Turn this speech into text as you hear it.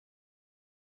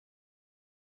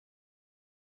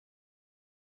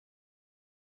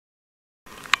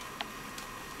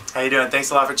How you doing?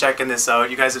 Thanks a lot for checking this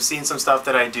out. You guys have seen some stuff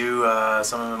that I do,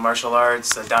 some of the martial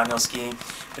arts, downhill skiing,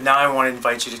 but now I want to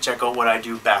invite you to check out what I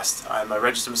do best. I'm a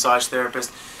registered massage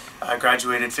therapist. I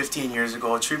graduated 15 years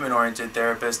ago, a treatment-oriented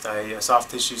therapist, a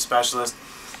soft tissue specialist,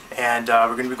 and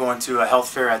we're going to be going to a health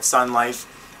fair at Sunlife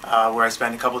where I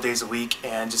spend a couple days a week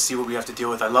and just see what we have to deal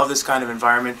with. I love this kind of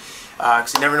environment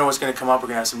because you never know what's going to come up. We're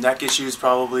going to have some neck issues,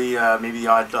 probably maybe the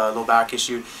odd low back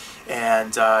issue,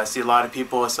 and I see a lot of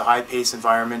people. It's a high-paced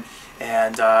environment,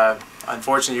 and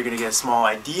unfortunately you're going to get a small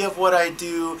idea of what I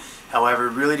do. However,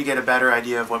 really to get a better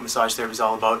idea of what massage therapy is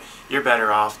all about, you're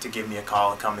better off to give me a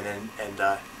call and come in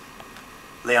and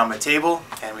lay on my table,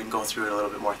 and we can go through it a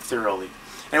little bit more thoroughly.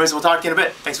 Anyways, we'll talk to you in a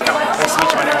bit. Thanks for coming. Nice to meet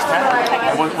you. My name is Ken.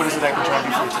 And what is it I can try to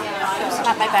do for you today?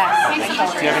 At my back.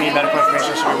 Do you have any medical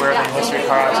information? Should we wear any history of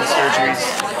car accidents, surgeries?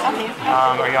 Okay.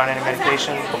 Are you on any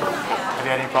medication? Have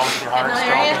you had any problems with your heart,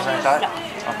 stroke, things like that?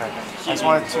 Okay. I just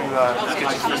wanted to get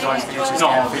you visualize the issues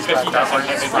and face back that part.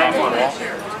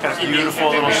 Got a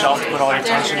beautiful little shelf to put all your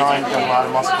tension on. You've got a lot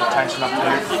of muscle tension up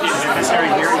here. This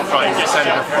area here, you probably get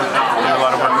set it up for a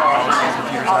lot of work with mouse and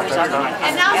computers and that type of stuff.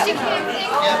 And now she can't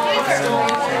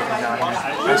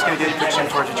I'm just going to get you push in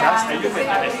towards your chest.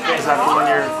 Is that pulling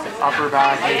your upper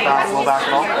back, mid back, low back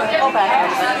at all? Low back.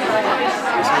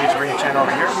 So you just bring your chin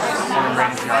over here and then right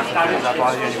into your arm. Does that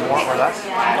bother you any more or less? So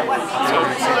we're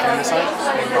going to take on this side.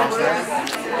 Same arms there. Back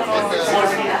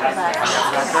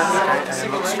there. Okay. And then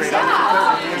look straight up.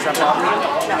 Is that bother you?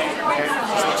 Okay.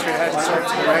 Just look straight ahead and turn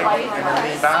to the right and then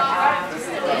lean back.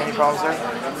 Any problems there?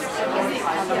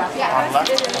 On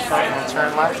left. Okay. And then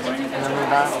turn left and then lean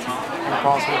back. Any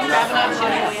problems with that?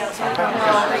 Okay.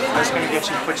 I'm just going to get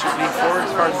you to put your feet forward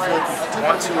as far as you feel like you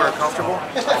want to or are comfortable.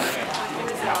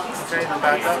 Okay, then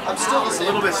back up. It's a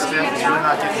little bit stiff. It's really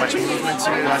not getting much movement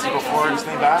to it as you go forward. Just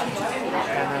lean back.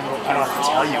 And then I don't have to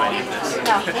tell you any of this.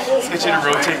 Let's get you to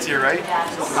rotate to your right.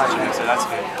 Not your so that's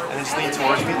good. And then just lean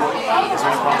towards me. Is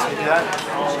there any problems when you do that?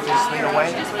 Just lean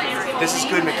away. This is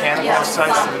good mechanical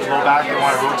exercise to the low back. You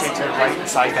want to rotate to the right and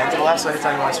side bend to the left. So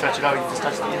anytime you want to stretch it out, you just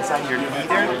touch the inside of your knee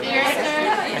there.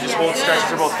 And just hold stretches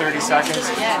for about 30 seconds.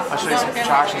 I'll show you some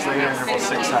contractions later in about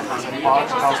 6 seconds. And pause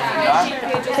and pause when you do that.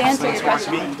 Just lean towards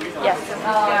me. Yes. Is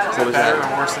it better or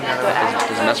worse than the other one?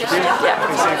 Does it mess with you? Yeah.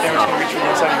 Okay, same thing. We're just going to reach for the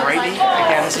inside of your right knee.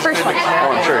 Again, this is good mechanical.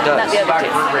 Oh, I'm sure it does. Back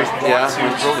vertebrae. Yeah. To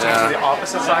rotate to the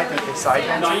opposite side that you can side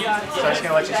bend to. So I'm just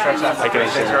going to let you stretch that. I can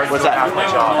understand. What's that?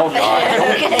 Oh, God.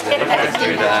 Don't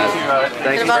do that.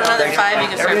 Thank you. In about another 5,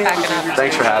 you can start packing up.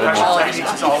 Thanks for having me.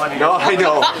 No, I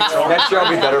know. Next year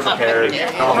I'll be better prepared.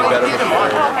 I'll be better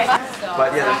prepared.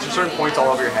 But yeah, there's certain points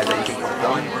all over your head that you can put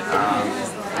them.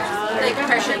 Like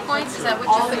pressure points? Is that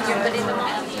what you're putting them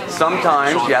on?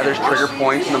 Sometimes, yeah, there's trigger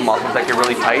points in the muscles that get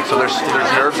really tight. So there's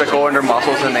nerves that go under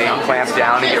muscles and they clamp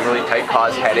down and get really tight,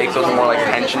 cause headaches. Those are more like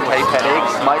tension type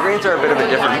headaches. Migraines are a bit of a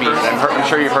different beast. I'm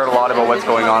sure you've heard a lot about what's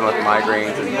going on with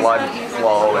migraines and blood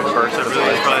flow and bursts of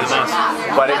blood.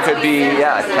 But it could be,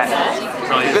 yeah,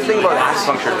 the good thing about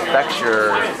acupuncture, it affects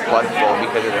your blood flow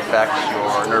because it affects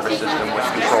your nervous system, which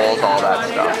controls all that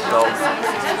stuff. So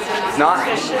it's not,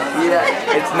 yeah,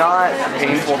 it's not a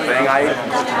painful thing. I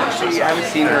haven't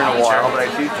seen her in a while, but I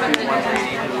do treat one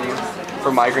lady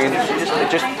for migraines.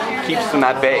 It just keeps them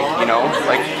at bay, you know?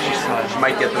 Like, she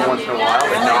might get them once in a while,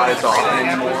 but not as often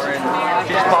anymore. And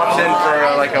she just pops in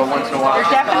for like a once in a while.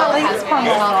 You're definitely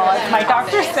hormonal, as my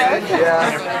doctor said.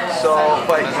 Yeah, so,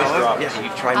 but yeah, you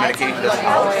try medication doesn't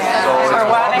help. So For a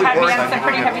while, they had me on some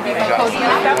pretty heavy duty codeine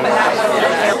and stuff, but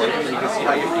that was you can see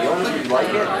how you feel. If you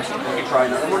like it, you can try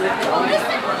another one. You're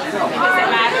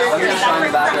just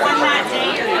trying back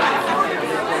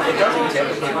it doesn't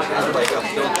typically, like, I'll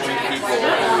still treat people who